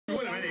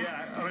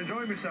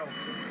enjoying myself.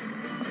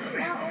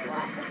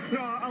 No,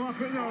 I'll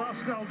do now.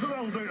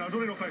 I've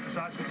done enough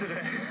exercise for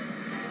today.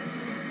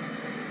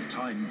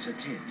 Time to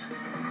tip.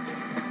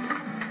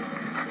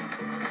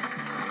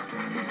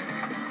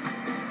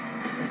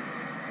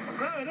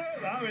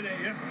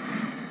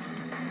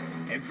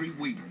 Every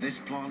week, this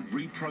plant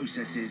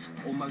reprocesses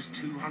almost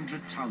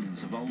 200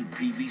 tons of old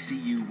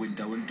PVCU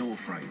window and door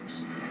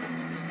frames.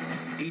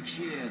 Each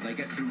year, they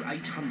get through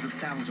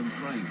 800,000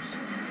 frames,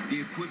 the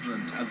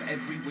equivalent of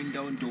every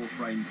window and door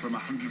frame from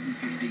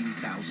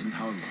 115,000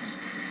 homes.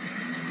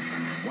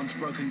 Once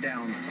broken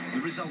down,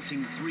 the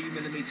resulting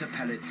 3mm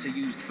pellets are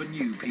used for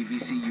new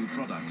PVCU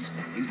products,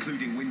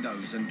 including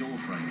windows and door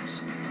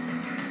frames.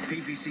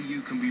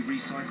 PVCU can be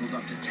recycled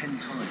up to 10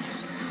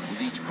 times,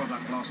 with each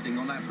product lasting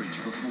on average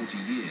for 40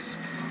 years,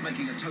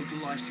 making a total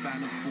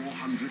lifespan of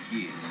 400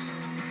 years.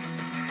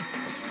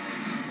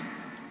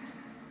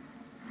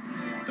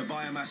 The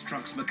biomass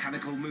truck's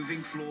mechanical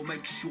moving floor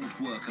makes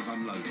short work of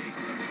unloading.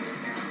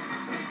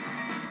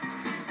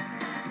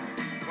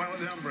 Well, let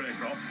the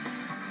handbrake off.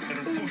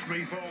 It'll push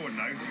me forward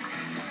now.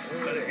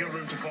 Then it'll give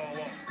room to fall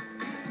off.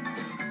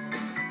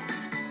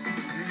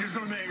 You're just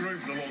going to make room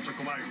for the wall to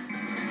come out.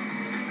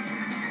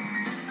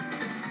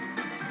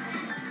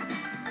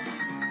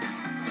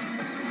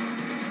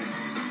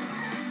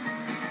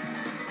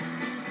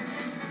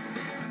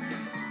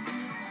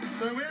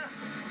 There we are.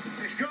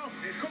 It's gone.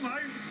 It's come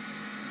out.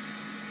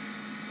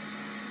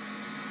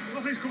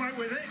 Nothing's come out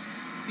with it.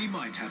 He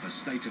might have a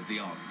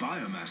state-of-the-art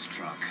biomass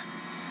truck.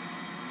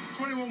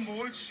 21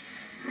 boards.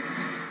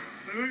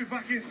 They move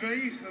back in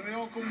threes and they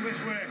all come this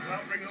way.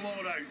 That'll bring the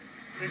load out.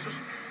 It's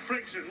just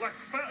friction, like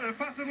a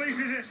path of least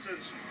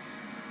resistance.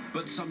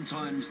 But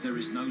sometimes there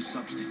is no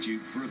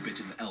substitute for a bit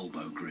of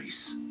elbow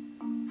grease.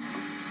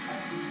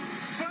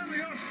 Finally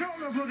got shot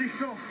on the bloody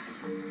stuff.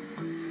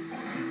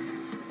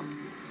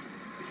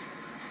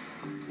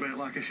 Wait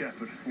like a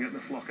shepherd and get the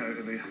flock out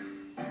of here.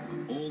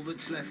 All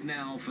that's left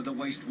now for the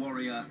waste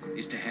warrior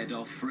is to head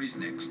off for his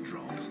next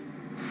drop.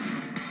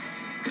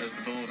 There's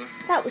the border.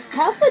 That was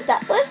Telford,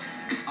 that was.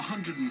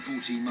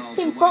 114 miles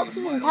Tin away boxes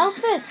in in Wales,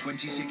 Telford.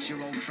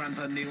 26-year-old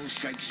tramper Neil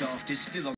Shakeshaft is still on